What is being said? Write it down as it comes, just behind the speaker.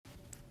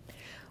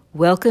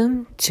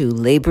Welcome to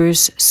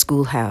Labor's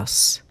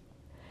Schoolhouse.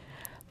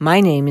 My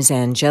name is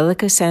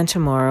Angelica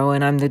Santamaro,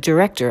 and I'm the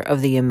director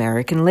of the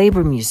American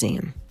Labor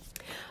Museum.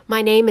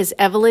 My name is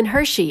Evelyn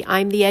Hershey.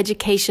 I'm the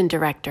education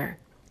director.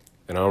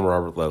 And I'm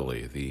Robert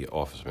Ledley, the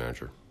office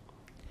manager.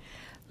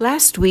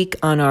 Last week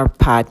on our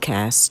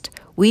podcast,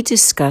 we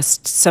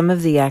discussed some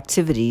of the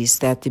activities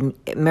that the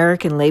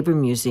American Labor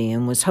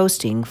Museum was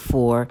hosting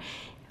for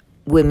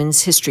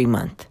Women's History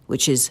Month,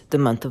 which is the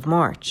month of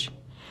March.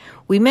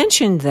 We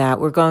mentioned that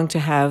we're going to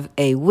have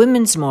a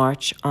Women's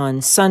March on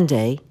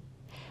Sunday,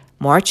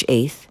 March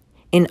 8th,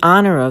 in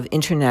honor of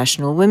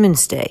International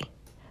Women's Day.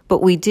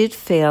 But we did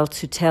fail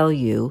to tell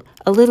you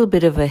a little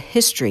bit of a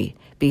history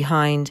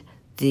behind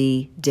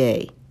the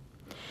day.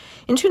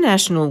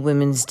 International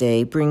Women's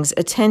Day brings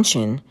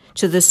attention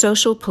to the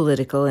social,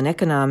 political, and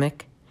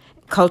economic,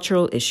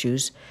 cultural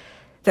issues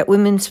that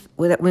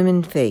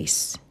women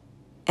face,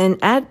 and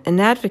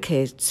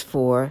advocates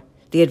for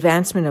the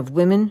advancement of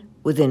women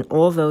within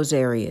all those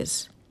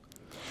areas.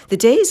 The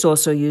day is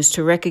also used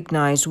to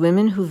recognize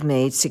women who've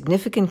made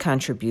significant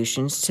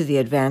contributions to the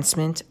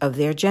advancement of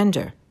their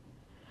gender.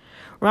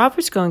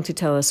 Robert's going to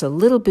tell us a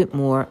little bit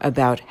more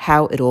about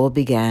how it all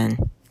began.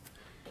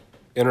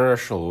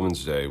 International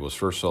Women's Day was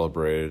first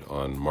celebrated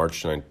on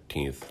March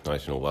 19th,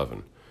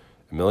 1911.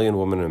 A million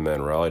women and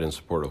men rallied in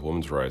support of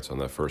women's rights on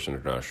that first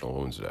International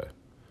Women's Day.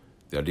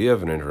 The idea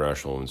of an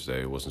International Women's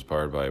Day was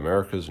inspired by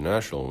America's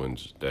National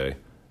Women's Day,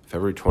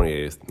 February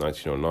 28,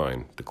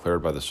 1909,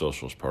 declared by the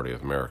Socialist Party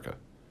of America.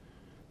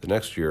 The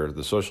next year,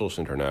 the Socialist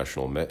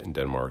International met in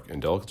Denmark,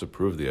 and delegates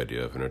approved the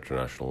idea of an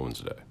International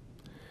Women's Day.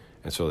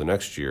 And so the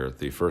next year,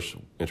 the first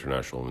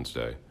International Women's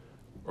Day,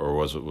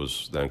 or as it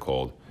was then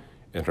called,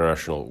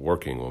 International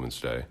Working Women's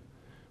Day,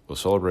 was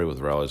celebrated with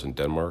rallies in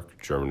Denmark,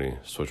 Germany,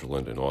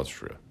 Switzerland, and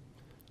Austria.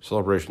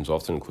 Celebrations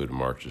often included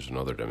marches and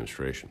other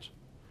demonstrations.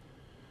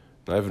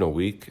 Not even a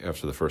week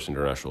after the first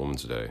International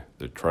Women's Day,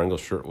 the Triangle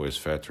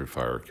Shirtwaist Factory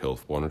fire killed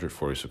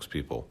 146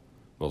 people,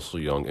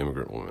 mostly young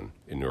immigrant women,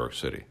 in New York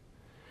City.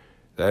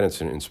 That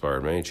incident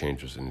inspired many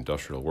changes in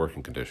industrial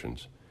working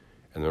conditions,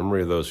 and the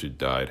memory of those who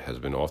died has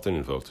been often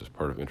invoked as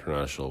part of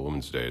International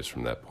Women's Days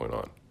from that point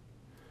on.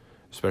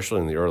 Especially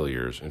in the early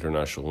years,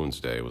 International Women's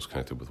Day was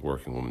connected with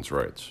working women's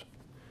rights.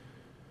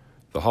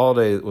 The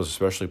holiday was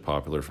especially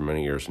popular for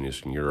many years in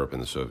Eastern Europe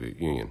and the Soviet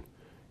Union.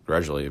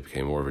 Gradually, it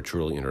became more of a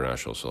truly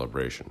international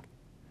celebration.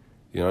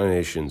 The United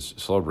Nations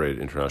celebrated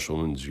International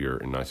Women's Year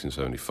in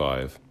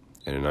 1975,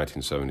 and in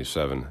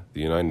 1977,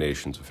 the United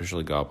Nations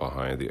officially got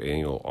behind the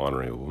annual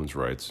honoring of women's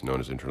rights known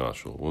as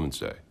International Women's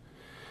Day,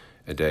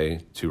 a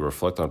day to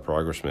reflect on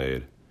progress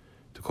made,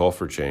 to call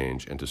for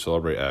change, and to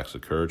celebrate acts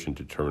of courage and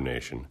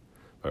determination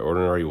by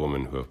ordinary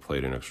women who have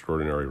played an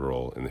extraordinary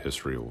role in the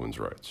history of women's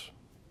rights.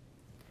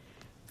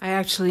 I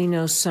actually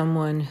know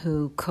someone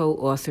who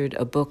co-authored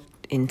a book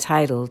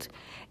entitled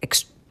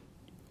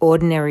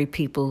Ordinary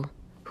People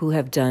Who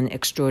Have Done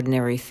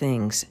Extraordinary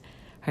Things.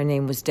 Her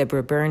name was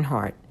Deborah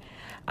Bernhardt.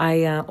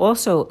 I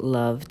also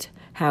loved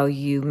how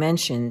you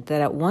mentioned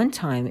that at one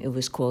time it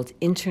was called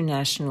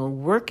International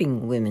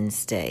Working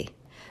Women's Day.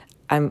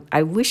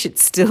 I wish it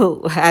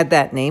still had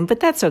that name, but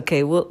that's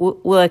okay.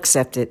 We'll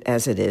accept it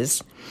as it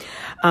is.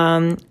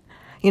 I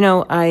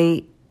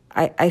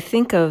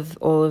think of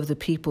all of the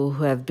people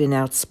who have been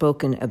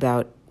outspoken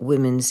about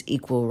women's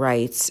equal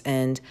rights,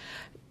 and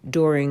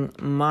during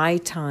my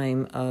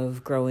time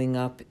of growing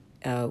up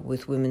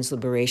with women's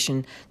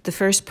liberation, the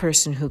first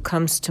person who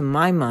comes to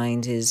my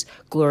mind is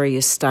Gloria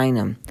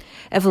Steinem.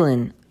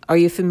 Evelyn, are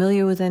you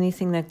familiar with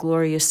anything that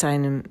Gloria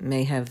Steinem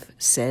may have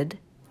said?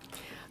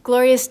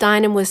 Gloria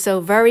Steinem was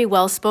so very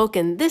well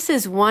spoken. This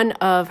is one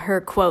of her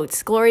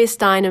quotes. Gloria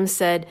Steinem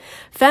said,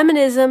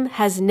 "Feminism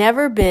has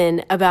never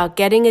been about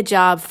getting a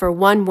job for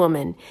one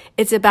woman.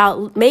 It's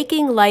about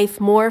making life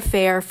more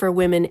fair for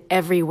women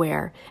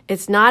everywhere.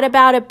 It's not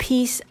about a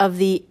piece of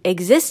the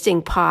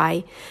existing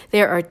pie.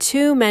 There are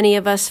too many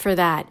of us for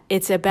that.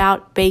 It's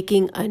about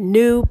baking a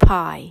new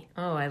pie."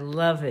 Oh, I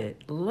love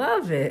it.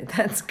 Love it.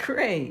 That's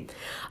great.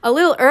 A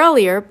little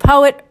earlier,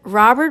 poet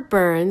Robert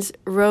Burns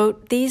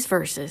wrote these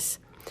verses.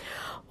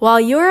 "While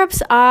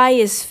Europe's eye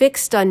is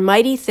fixed on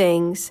mighty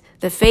things,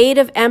 the fate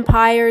of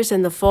empires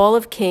and the fall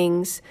of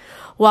kings,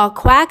 while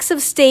quacks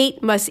of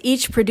state must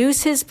each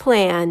produce his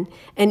plan,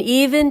 and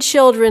even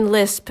children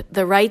lisp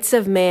the rights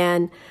of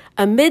man,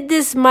 amid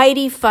this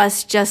mighty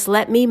fuss just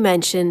let me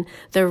mention,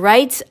 the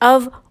rights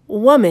of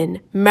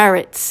woman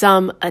merit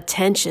some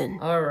attention."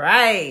 All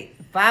right.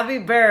 Bobby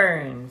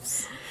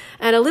Burns.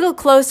 And a little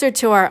closer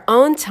to our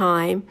own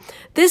time,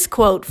 this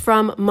quote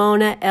from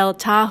Mona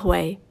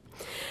Eltahawy.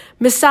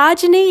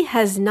 "Misogyny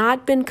has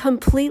not been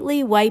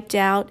completely wiped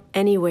out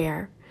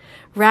anywhere.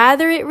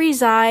 Rather, it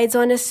resides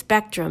on a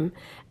spectrum,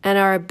 and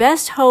our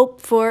best hope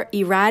for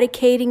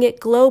eradicating it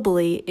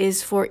globally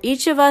is for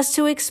each of us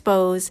to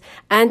expose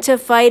and to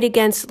fight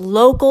against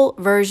local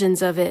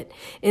versions of it,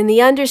 in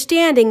the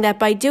understanding that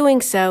by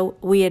doing so,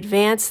 we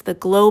advance the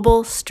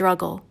global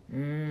struggle."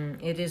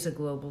 It is a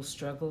global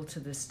struggle to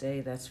this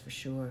day, that's for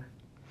sure.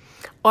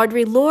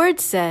 Audre Lorde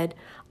said,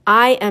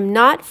 I am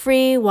not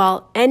free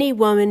while any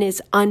woman is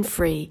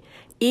unfree,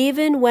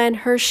 even when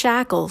her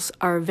shackles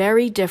are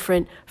very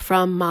different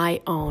from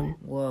my own.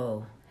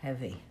 Whoa,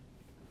 heavy.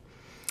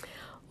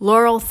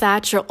 Laurel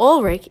Thatcher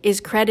Ulrich is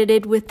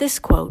credited with this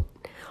quote,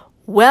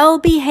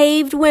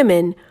 "Well-behaved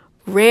women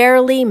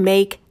rarely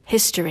make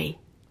history."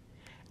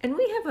 And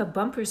we have a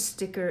bumper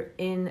sticker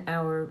in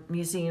our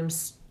museum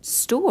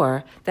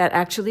store that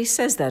actually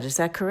says that. Is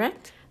that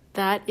correct?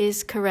 That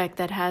is correct.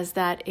 That has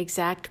that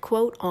exact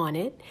quote on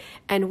it.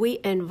 And we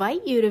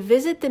invite you to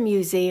visit the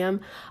museum,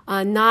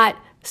 not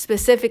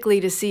specifically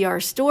to see our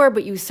store,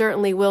 but you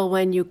certainly will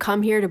when you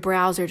come here to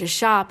browse or to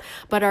shop.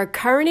 But our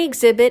current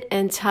exhibit,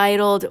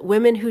 entitled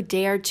Women Who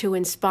Dared to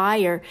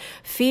Inspire,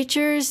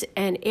 features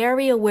an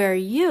area where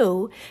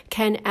you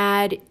can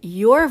add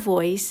your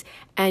voice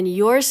and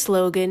your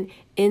slogan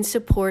in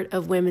support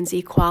of women's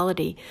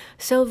equality.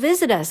 So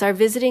visit us. Our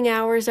visiting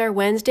hours are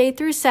Wednesday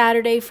through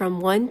Saturday from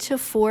 1 to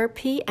 4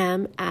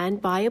 p.m. and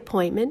by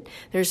appointment.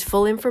 There's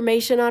full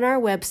information on our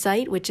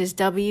website, which is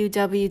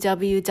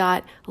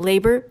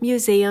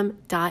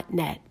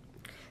www.labormuseum.net.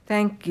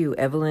 Thank you,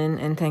 Evelyn,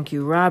 and thank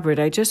you, Robert.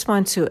 I just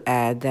want to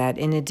add that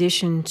in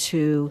addition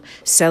to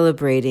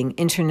celebrating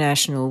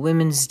International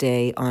Women's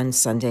Day on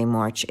Sunday,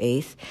 March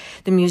 8th,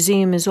 the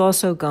museum is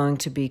also going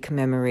to be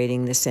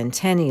commemorating the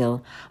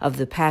centennial of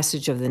the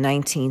passage of the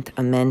 19th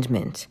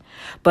Amendment.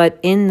 But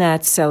in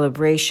that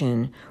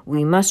celebration,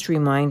 we must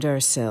remind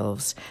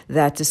ourselves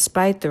that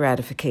despite the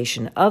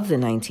ratification of the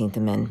 19th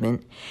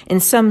Amendment, in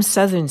some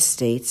southern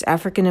states,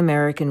 African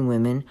American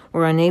women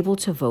were unable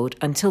to vote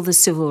until the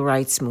Civil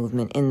Rights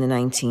Movement in the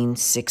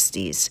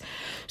 1960s.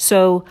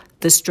 So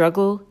the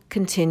struggle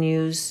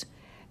continues,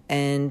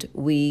 and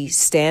we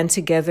stand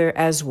together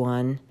as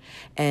one.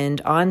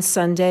 And on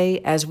Sunday,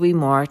 as we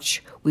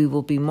march, we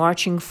will be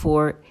marching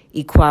for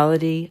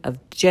equality of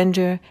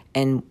gender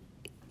and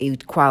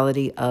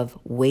equality of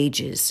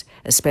wages,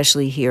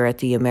 especially here at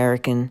the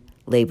American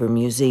Labor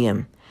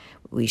Museum.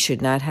 We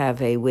should not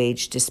have a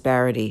wage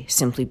disparity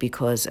simply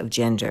because of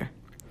gender.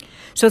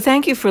 So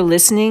thank you for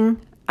listening,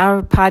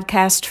 our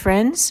podcast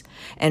friends,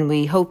 and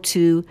we hope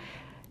to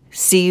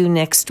see you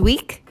next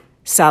week.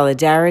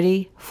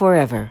 Solidarity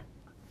forever.